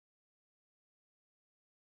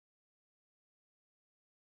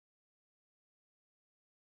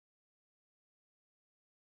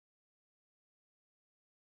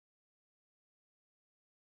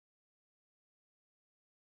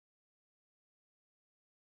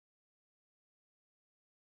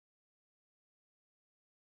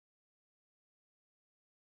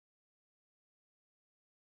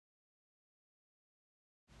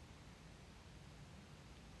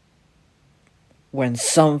When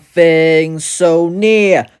something so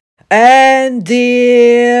near and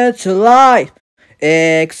dear to life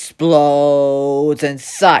explodes in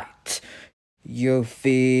sight, you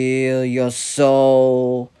feel your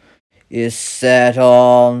soul is set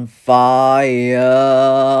on fire.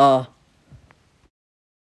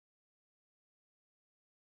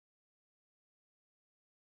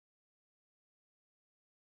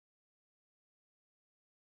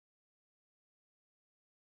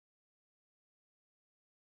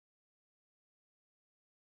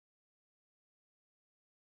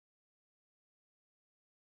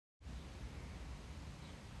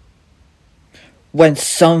 When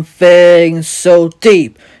something so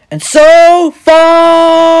deep and so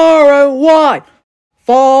far and wide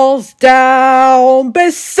falls down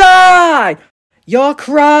beside, your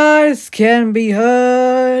cries can be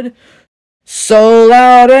heard so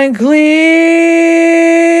loud and clear.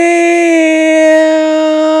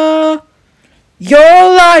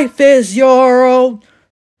 Your life is your own.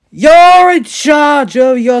 You're in charge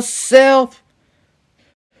of yourself,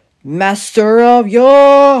 master of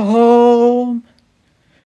your home.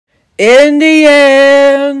 In the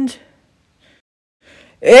end,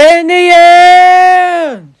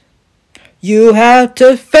 you have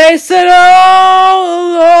to face it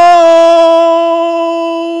all alone.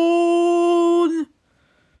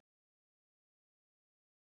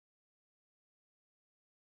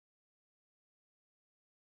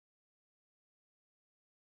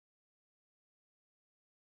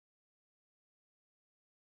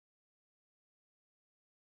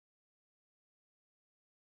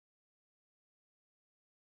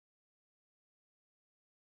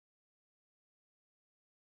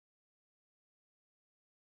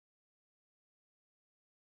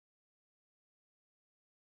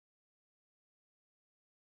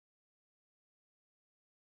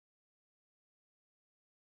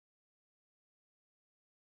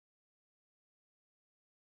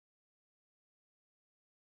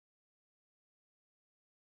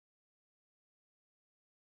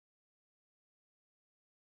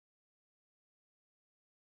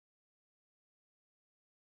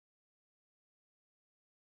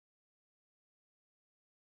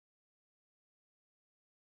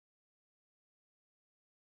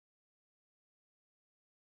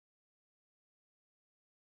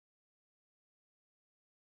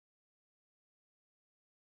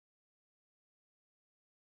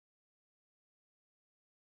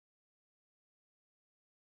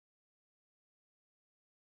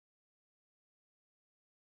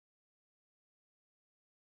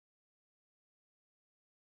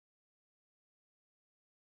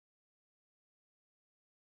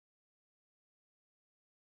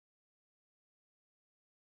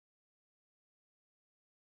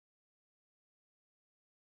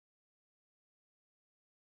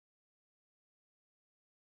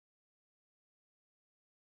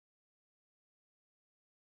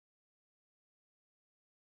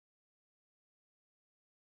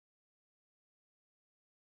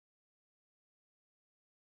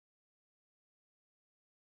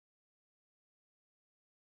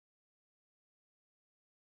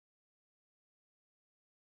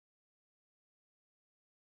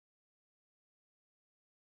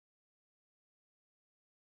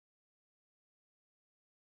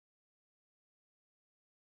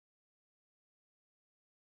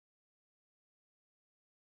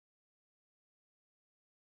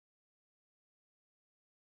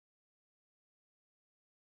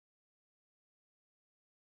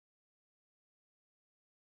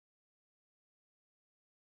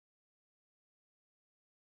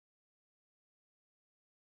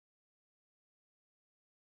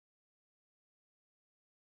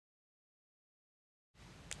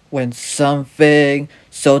 When something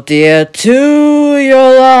so dear to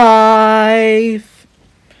your life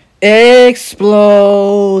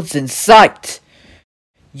explodes in sight,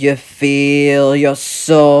 you feel your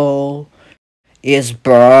soul is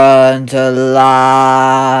burned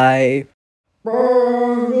alive.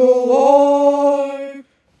 Burned alive.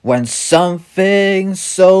 When something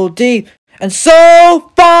so deep and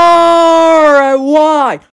so far and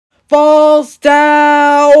wide falls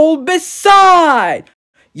down beside,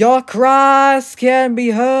 your cries can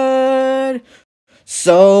be heard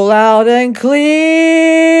so loud and clear.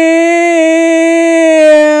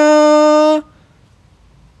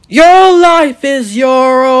 Your life is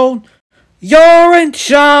your own. You're in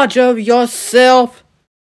charge of yourself,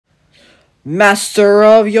 master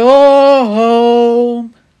of your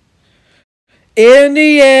home. In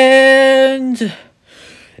the end,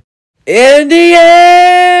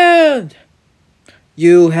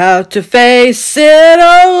 you have to face it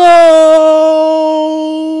alone.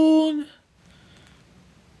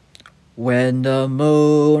 When the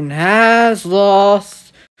moon has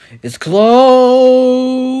lost its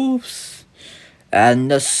globes,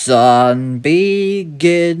 and the sun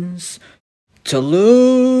begins to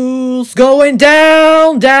lose, going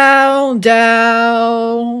down, down,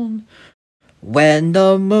 down. When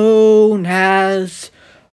the moon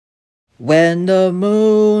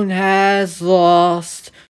has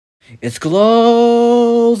lost its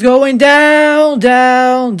globes, going down,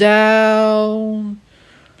 down, down.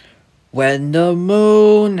 When the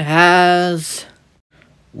moon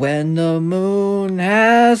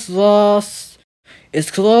has lost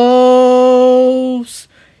its globes,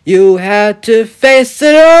 you had to face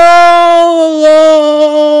it all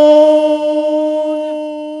alone.